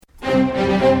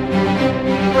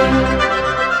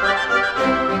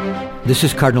This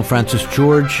is Cardinal Francis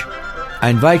George. I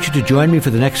invite you to join me for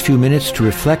the next few minutes to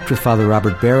reflect with Father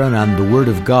Robert Barron on the Word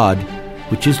of God,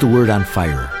 which is the Word on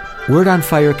Fire. Word on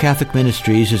Fire Catholic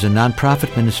Ministries is a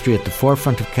non-profit ministry at the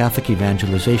forefront of Catholic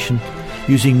evangelization,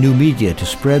 using new media to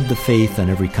spread the faith on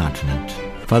every continent.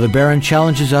 Father Barron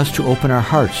challenges us to open our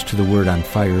hearts to the Word on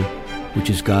Fire, which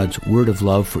is God's word of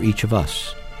love for each of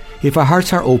us. If our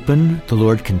hearts are open, the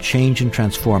Lord can change and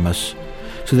transform us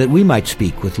so that we might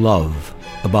speak with love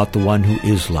about the one who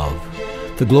is love.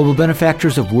 The global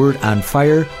benefactors of Word on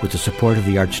Fire, with the support of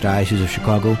the Archdiocese of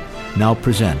Chicago, now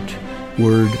present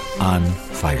Word on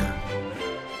Fire.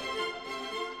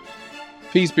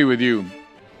 Peace be with you.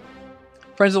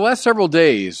 Friends, the last several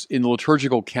days in the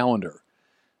liturgical calendar,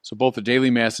 so both the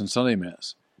daily Mass and Sunday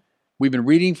Mass, we've been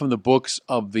reading from the books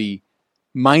of the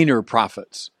minor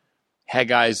prophets,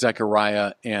 Haggai,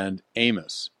 Zechariah, and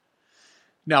Amos.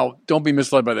 Now, don't be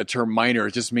misled by the term minor.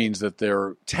 It just means that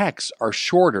their texts are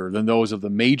shorter than those of the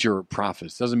major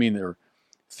prophets. Doesn't mean their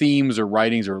themes or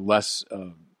writings are less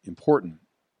important.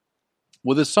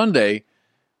 Well, this Sunday,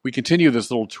 we continue this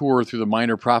little tour through the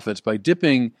minor prophets by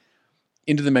dipping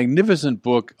into the magnificent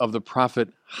book of the prophet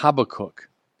Habakkuk.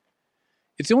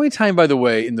 It's the only time, by the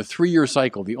way, in the 3-year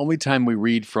cycle, the only time we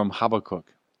read from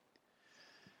Habakkuk.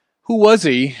 Who was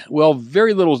he? Well,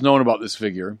 very little is known about this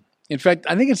figure. In fact,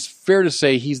 I think it's fair to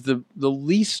say he's the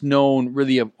least known,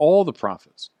 really, of all the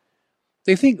prophets.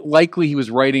 They think likely he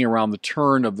was writing around the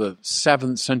turn of the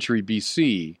 7th century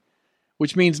BC,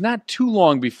 which means not too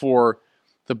long before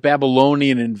the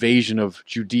Babylonian invasion of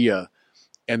Judea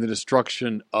and the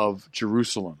destruction of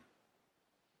Jerusalem.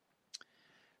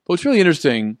 But what's really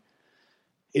interesting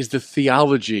is the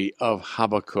theology of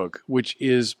Habakkuk, which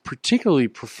is particularly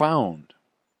profound.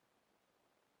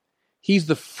 He's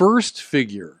the first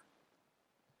figure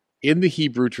in the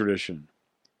Hebrew tradition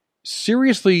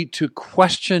seriously to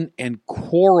question and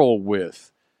quarrel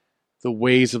with the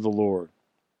ways of the Lord.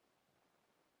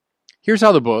 Here's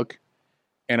how the book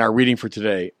and our reading for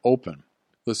today open.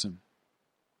 Listen.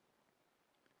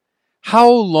 How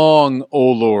long, O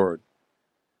Lord?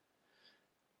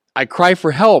 I cry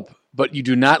for help, but you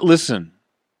do not listen.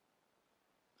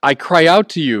 I cry out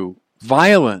to you,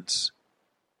 violence,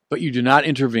 but you do not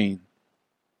intervene.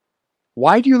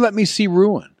 Why do you let me see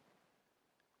ruin?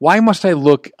 Why must I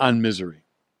look on misery?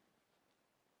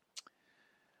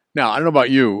 Now, I don't know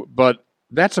about you, but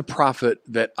that's a prophet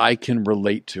that I can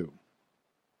relate to.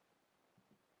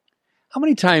 How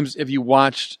many times have you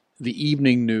watched the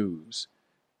evening news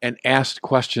and asked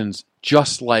questions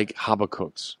just like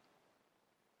Habakkuk's?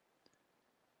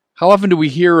 How often do we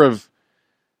hear of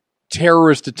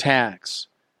terrorist attacks,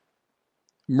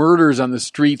 murders on the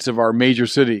streets of our major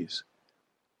cities,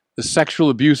 the sexual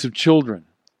abuse of children?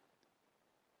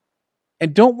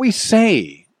 And don't we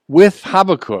say with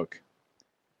Habakkuk,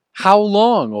 how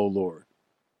long, O Lord?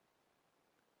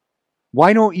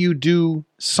 Why don't you do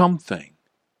something?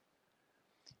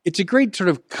 It's a great sort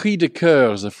of cri de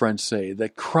coeur, as the French say,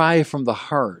 that cry from the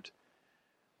heart.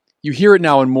 You hear it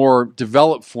now in more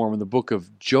developed form in the book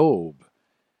of Job.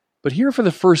 But here for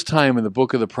the first time in the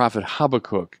book of the prophet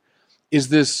Habakkuk is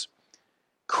this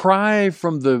cry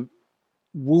from the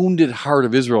wounded heart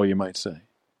of Israel, you might say.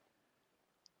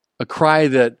 A cry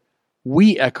that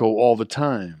we echo all the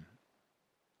time.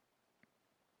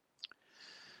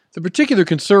 The particular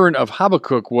concern of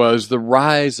Habakkuk was the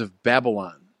rise of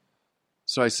Babylon.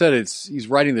 So I said he's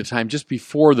writing the time just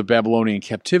before the Babylonian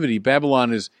captivity.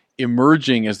 Babylon is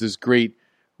emerging as this great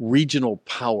regional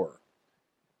power.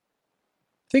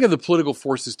 Think of the political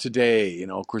forces today.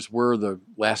 Of course, we're the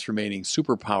last remaining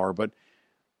superpower, but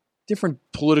different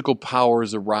political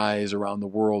powers arise around the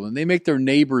world, and they make their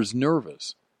neighbors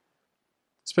nervous.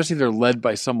 Especially if they're led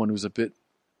by someone who's a bit,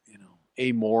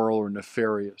 amoral or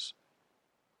nefarious.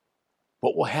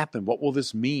 What will happen? What will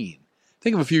this mean?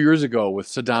 Think of a few years ago with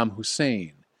Saddam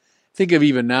Hussein. Think of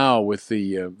even now with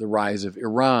the rise of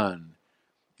Iran.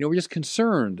 We're just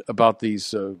concerned about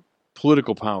these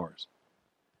political powers.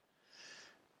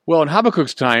 Well, in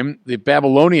Habakkuk's time, the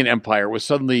Babylonian Empire was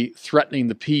suddenly threatening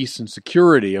the peace and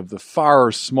security of the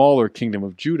far smaller kingdom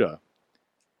of Judah.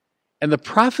 And the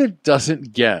prophet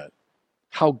doesn't get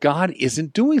how God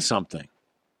isn't doing something.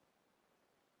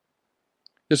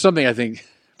 There's something, I think,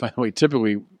 by the way,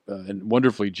 typically and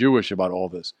wonderfully Jewish about all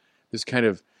this kind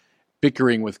of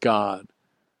bickering with God.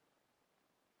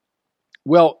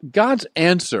 Well, God's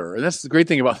answer, and that's the great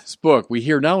thing about this book, we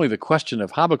hear not only the question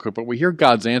of Habakkuk, but we hear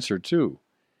God's answer too.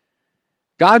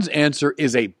 God's answer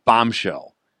is a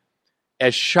bombshell,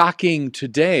 as shocking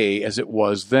today as it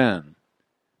was then.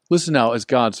 Listen now as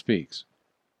God speaks.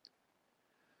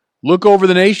 Look over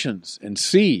the nations and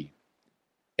see,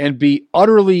 and be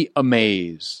utterly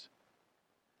amazed.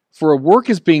 For a work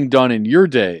is being done in your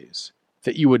days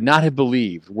that you would not have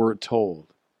believed were it told.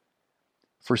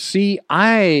 For see,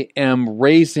 I am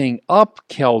raising up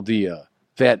Chaldea,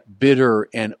 that bitter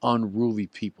and unruly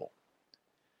people.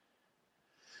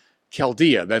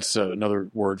 Chaldea, that's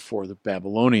another word for the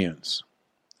Babylonians.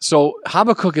 So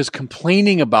Habakkuk is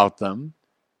complaining about them.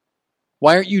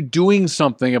 Why aren't you doing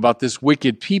something about this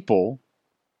wicked people?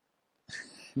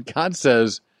 God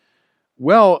says,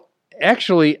 well,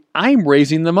 actually, I'm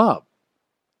raising them up.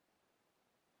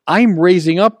 I'm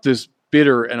raising up this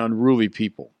bitter and unruly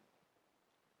people.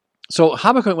 So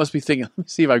Habakkuk must be thinking, let me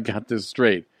see if I've got this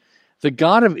straight. The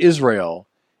God of Israel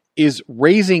is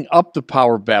raising up the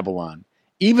power of Babylon,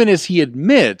 even as he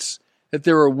admits that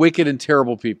there are wicked and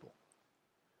terrible people.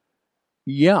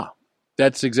 Yeah,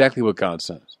 that's exactly what God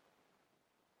says.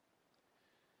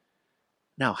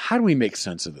 Now, how do we make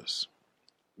sense of this?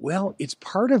 Well, it's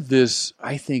part of this,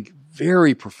 I think,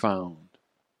 very profound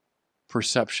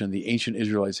perception the ancient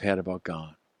Israelites had about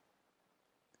God.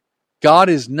 God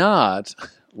is not,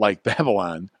 like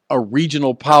Babylon, a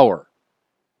regional power.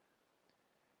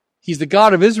 He's the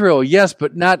God of Israel, yes,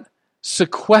 but not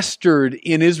sequestered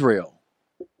in Israel.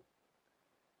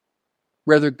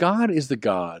 Rather, God is the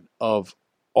God of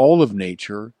all of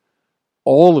nature,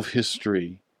 all of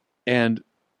history, and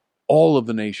all of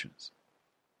the nations.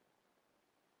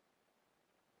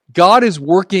 God is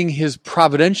working his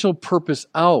providential purpose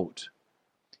out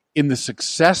in the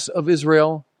success of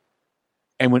Israel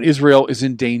and when Israel is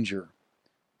in danger,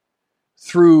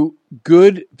 through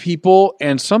good people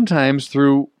and sometimes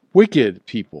through wicked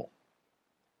people.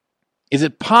 Is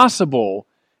it possible?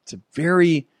 It's a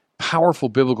very powerful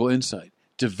biblical insight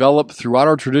developed throughout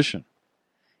our tradition.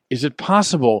 Is it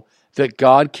possible that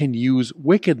God can use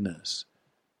wickedness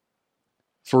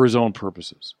for his own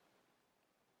purposes?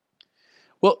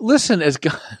 Well, listen as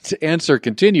God's answer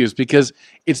continues, because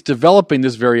it's developing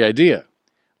this very idea.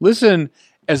 Listen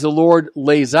as the Lord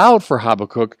lays out for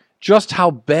Habakkuk just how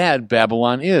bad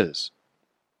Babylon is.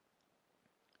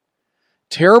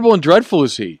 Terrible and dreadful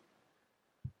is he.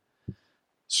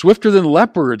 Swifter than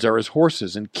leopards are his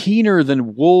horses, and keener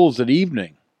than wolves at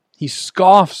evening. He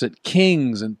scoffs at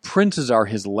kings, and princes are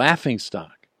his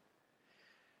laughingstock.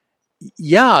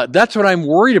 Yeah, that's what I'm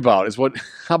worried about, is what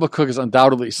Habakkuk is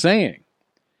undoubtedly saying.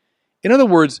 In other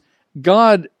words,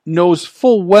 God knows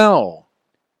full well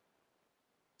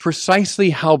precisely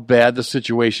how bad the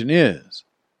situation is.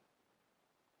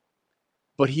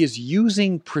 But he is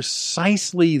using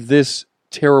precisely this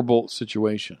terrible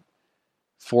situation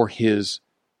for his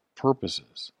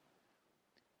purposes.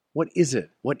 What is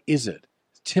it? What is it?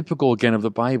 Typical again of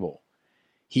the Bible.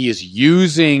 He is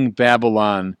using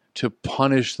Babylon to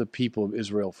punish the people of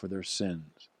Israel for their sins.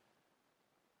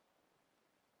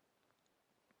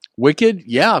 Wicked?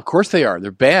 Yeah, of course they are.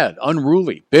 They're bad,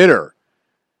 unruly, bitter.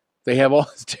 They have all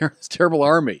this terrible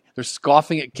army. They're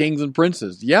scoffing at kings and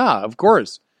princes. Yeah, of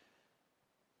course.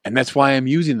 And that's why I'm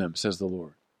using them, says the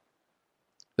Lord.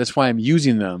 That's why I'm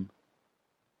using them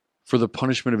for the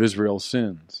punishment of Israel's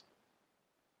sins.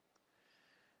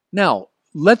 Now,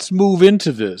 let's move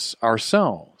into this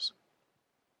ourselves.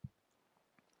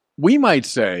 We might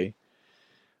say,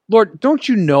 Lord, don't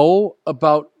you know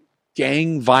about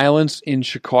gang violence in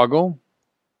Chicago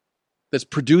that's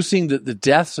producing the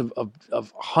deaths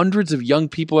of hundreds of young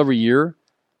people every year?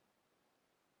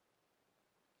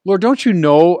 Lord, don't you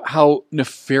know how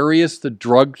nefarious the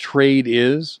drug trade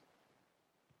is?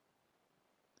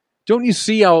 Don't you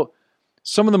see how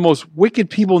some of the most wicked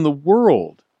people in the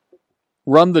world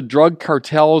run the drug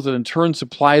cartels that in turn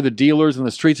supply the dealers in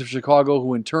the streets of Chicago,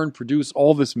 who in turn produce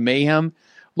all this mayhem?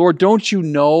 Lord, don't you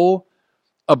know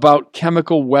about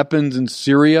chemical weapons in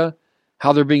Syria,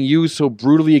 how they're being used so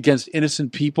brutally against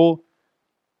innocent people?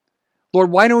 Lord,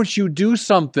 why don't you do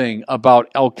something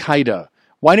about Al-Qaeda?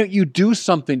 Why don't you do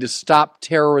something to stop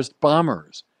terrorist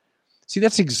bombers? See,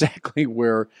 that's exactly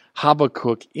where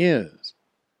Habakkuk is.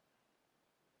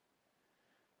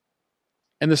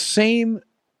 And the same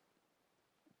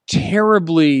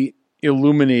terribly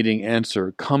illuminating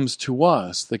answer comes to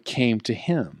us that came to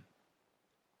him.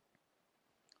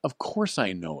 Of course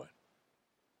I know it.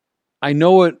 I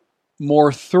know it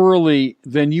more thoroughly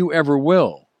than you ever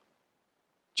will,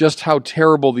 just how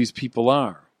terrible these people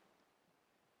are.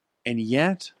 And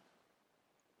yet,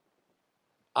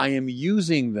 I am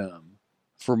using them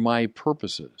for my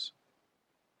purposes.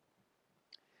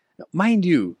 Now, mind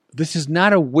you, this is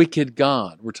not a wicked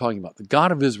God we're talking about. The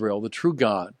God of Israel, the true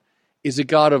God, is a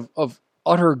God of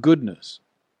utter goodness.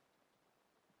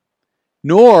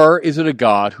 Nor is it a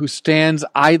God who stands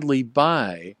idly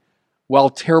by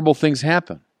while terrible things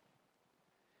happen.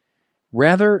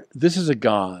 Rather, this is a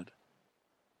God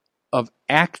of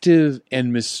active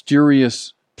and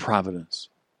mysterious providence,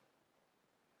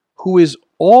 who is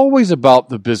always about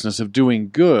the business of doing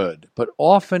good, but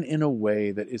often in a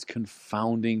way that is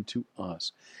confounding to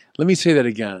us. Let me say that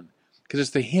again, because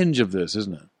it's the hinge of this,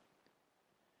 isn't it?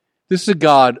 This is a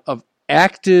God of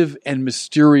active and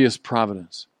mysterious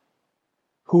providence,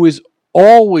 who is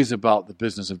always about the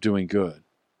business of doing good,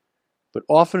 but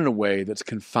often in a way that's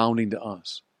confounding to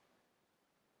us.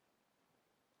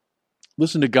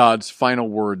 Listen to God's final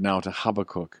word now to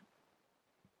Habakkuk.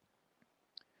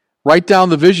 Write down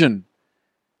the vision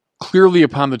clearly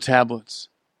upon the tablets,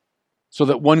 so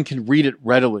that one can read it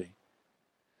readily.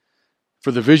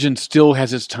 For the vision still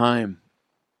has its time,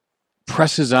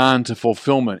 presses on to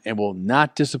fulfillment, and will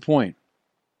not disappoint.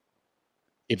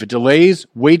 If it delays,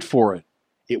 wait for it.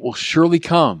 It will surely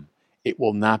come. It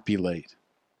will not be late.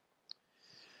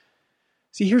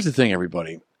 See, here's the thing,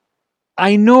 everybody.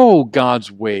 I know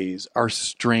God's ways are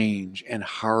strange and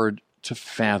hard to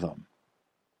fathom.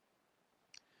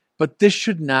 But this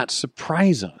should not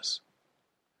surprise us,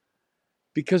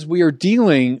 because we are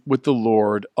dealing with the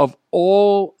Lord of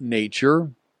all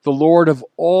nature, the Lord of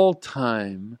all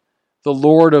time, the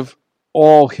Lord of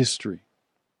all history.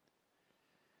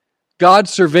 God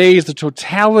surveys the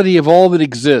totality of all that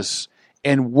exists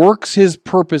and works his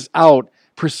purpose out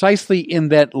precisely in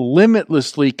that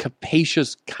limitlessly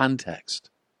capacious context.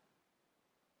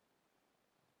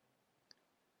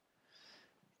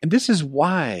 And this is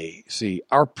why, see,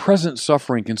 our present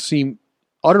suffering can seem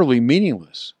utterly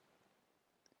meaningless.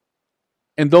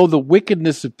 And though the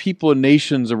wickedness of people and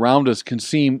nations around us can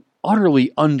seem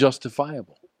utterly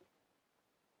unjustifiable.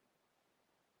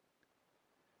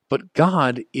 But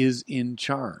God is in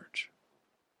charge.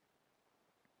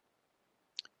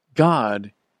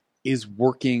 God is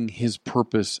working his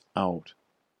purpose out.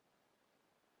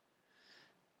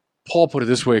 Paul put it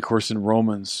this way, of course, in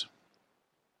Romans.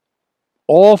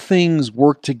 All things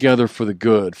work together for the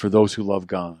good for those who love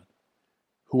God,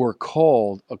 who are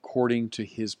called according to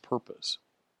his purpose.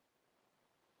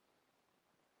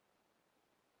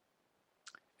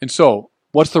 And so,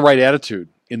 what's the right attitude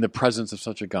in the presence of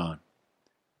such a God?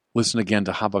 Listen again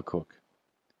to Habakkuk.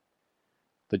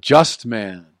 The just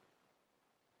man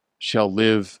shall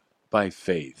live by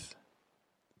faith.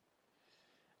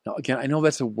 Now, again, I know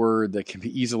that's a word that can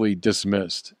be easily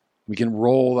dismissed. We can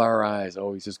roll our eyes.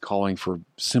 Oh, he's just calling for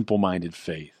simple-minded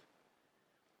faith.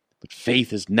 But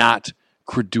faith is not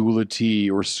credulity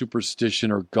or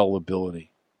superstition or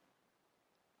gullibility.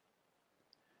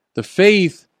 The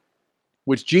faith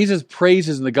which Jesus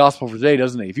praises in the gospel for today,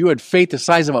 doesn't he? If you had faith the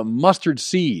size of a mustard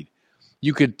seed,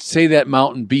 you could say that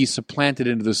mountain be supplanted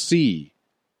into the sea.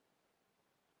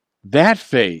 That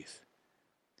faith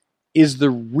is the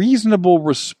reasonable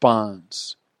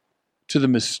response to the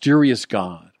mysterious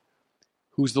God,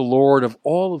 who's the Lord of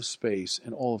all of space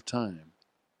and all of time.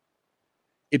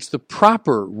 It's the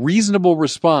proper, reasonable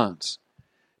response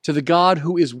to the God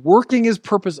who is working his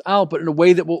purpose out, but in a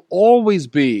way that will always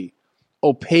be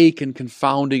opaque and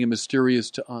confounding and mysterious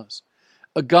to us.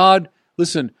 A God,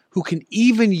 listen, who can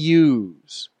even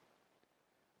use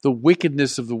the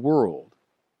wickedness of the world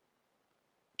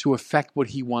to effect what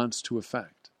he wants to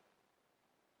effect.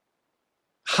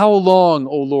 How long,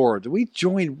 O Lord? We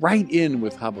join right in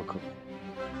with Habakkuk.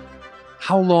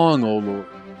 How long, O Lord?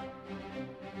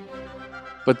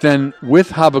 But then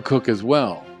with Habakkuk as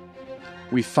well,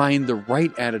 we find the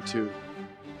right attitude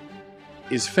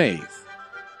is faith,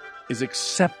 is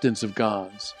acceptance of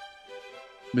God's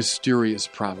mysterious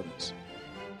providence.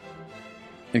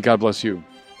 And God bless you.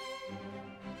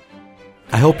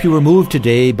 I hope you were moved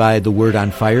today by the Word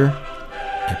on Fire.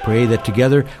 I pray that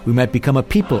together we might become a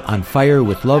people on fire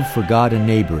with love for God and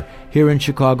neighbor here in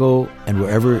Chicago and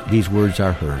wherever these words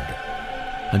are heard.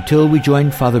 Until we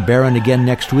join Father Barron again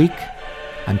next week,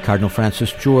 I'm Cardinal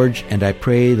Francis George, and I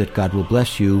pray that God will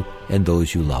bless you and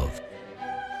those you love.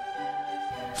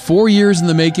 4 years in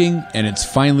the making, and it's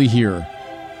finally here.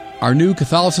 Our new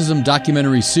Catholicism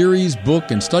documentary series,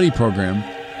 book, and study program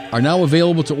are now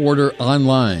available to order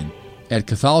online at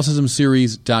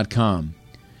CatholicismSeries.com.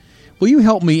 Will you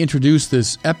help me introduce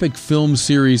this epic film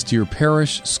series to your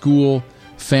parish, school,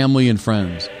 family, and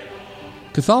friends?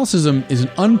 Catholicism is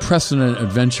an unprecedented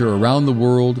adventure around the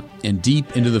world and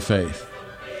deep into the faith.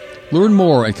 Learn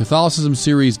more at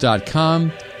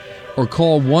CatholicismSeries.com or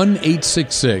call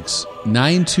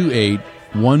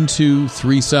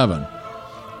 1-866-928-1237.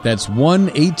 That's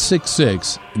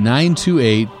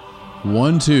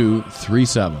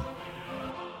 1-866-928-1237.